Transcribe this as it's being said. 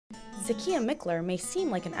Zechia Mickler may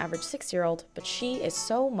seem like an average 6-year-old, but she is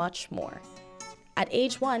so much more. At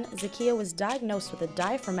age 1, Zechia was diagnosed with a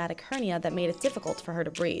diaphragmatic hernia that made it difficult for her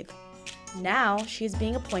to breathe. Now, she is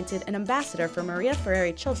being appointed an ambassador for Maria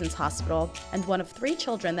Fareri Children's Hospital and one of 3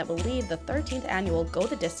 children that will lead the 13th annual Go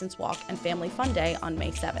the Distance Walk and Family Fun Day on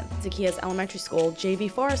May 7th. Zechia's elementary school,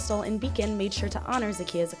 JV Forrestal in Beacon, made sure to honor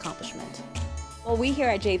Zechia's accomplishment. Well, we here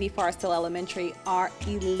at JV Forrestal Elementary are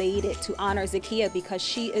elated to honor Zechia because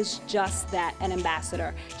she is just that, an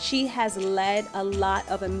ambassador. She has led a lot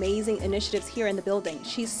of amazing initiatives here in the building.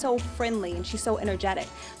 She's so friendly and she's so energetic.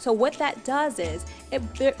 So what that does is it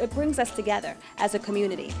brings us together as a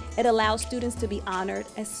community. It allows students to be honored,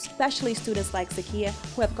 especially students like Zechia,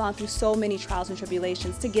 who have gone through so many trials and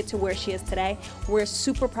tribulations to get to where she is today. We're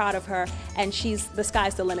super proud of her, and the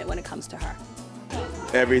sky's the limit when it comes to her.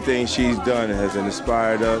 Everything she's done has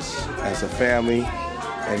inspired us as a family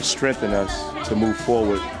and strengthened us to move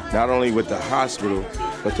forward, not only with the hospital,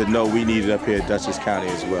 but to know we need it up here at Dutchess County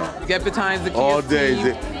as well. Get behind Zechia's all day.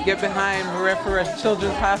 Team, get behind Maria Fareri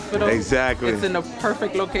Children's Hospital. Exactly. It's in a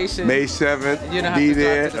perfect location. May 7th, be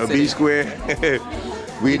there or be square.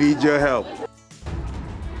 We need your help.